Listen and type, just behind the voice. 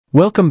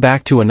Welcome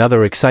back to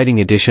another exciting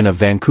edition of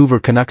Vancouver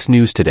Canucks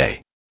News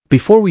Today.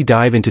 Before we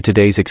dive into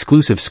today's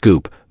exclusive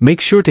scoop, make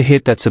sure to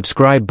hit that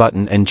subscribe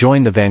button and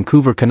join the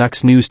Vancouver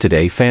Canucks News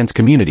Today fans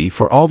community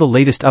for all the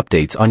latest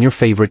updates on your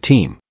favorite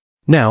team.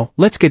 Now,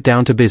 let's get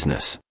down to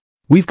business.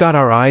 We've got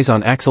our eyes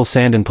on Axel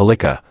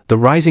Pellikka, the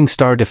rising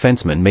star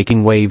defenseman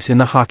making waves in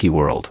the hockey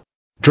world.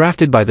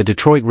 Drafted by the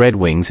Detroit Red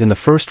Wings in the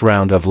first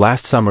round of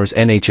last summer's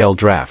NHL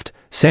draft,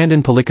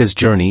 Pellikka's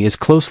journey is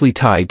closely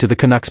tied to the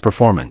Canucks'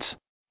 performance.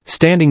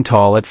 Standing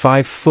tall at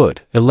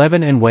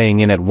 5'11" and weighing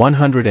in at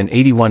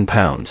 181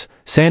 pounds,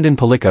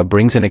 Pellikka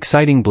brings an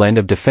exciting blend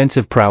of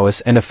defensive prowess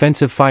and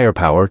offensive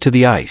firepower to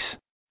the ice.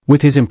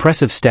 With his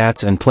impressive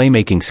stats and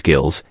playmaking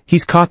skills,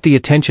 he's caught the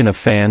attention of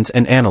fans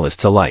and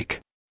analysts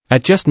alike.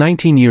 At just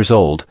 19 years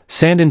old,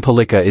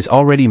 Pellikka is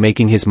already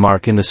making his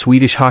mark in the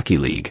Swedish Hockey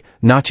League,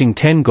 notching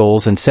 10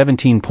 goals and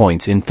 17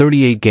 points in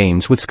 38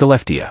 games with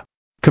Skellefteå.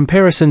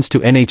 Comparisons to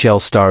NHL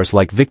stars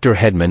like Victor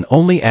Hedman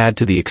only add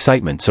to the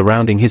excitement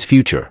surrounding his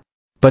future.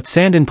 But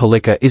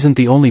Pellikka isn't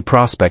the only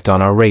prospect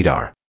on our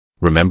radar.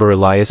 Remember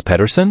Elias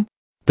Pettersson?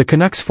 The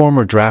Canucks'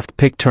 former draft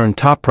pick turned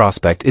top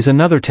prospect is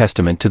another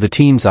testament to the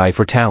team's eye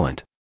for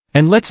talent.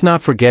 And let's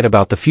not forget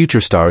about the future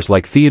stars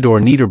like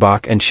Theodor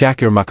Niederbach and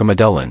Shakir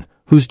Mukhamadullin,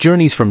 whose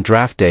journeys from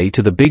draft day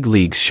to the big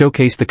leagues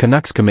showcase the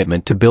Canucks'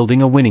 commitment to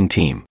building a winning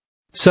team.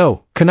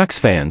 So, Canucks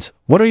fans,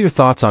 what are your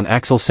thoughts on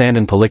Axel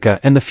Pellikka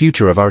and the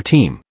future of our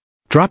team?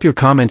 Drop your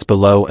comments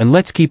below and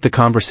let's keep the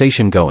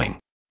conversation going.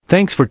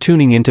 Thanks for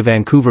tuning in to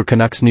Vancouver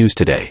Canucks News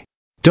Today.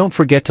 Don't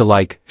forget to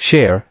like,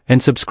 share,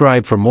 and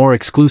subscribe for more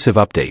exclusive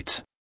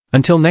updates.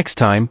 Until next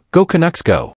time, go Canucks go!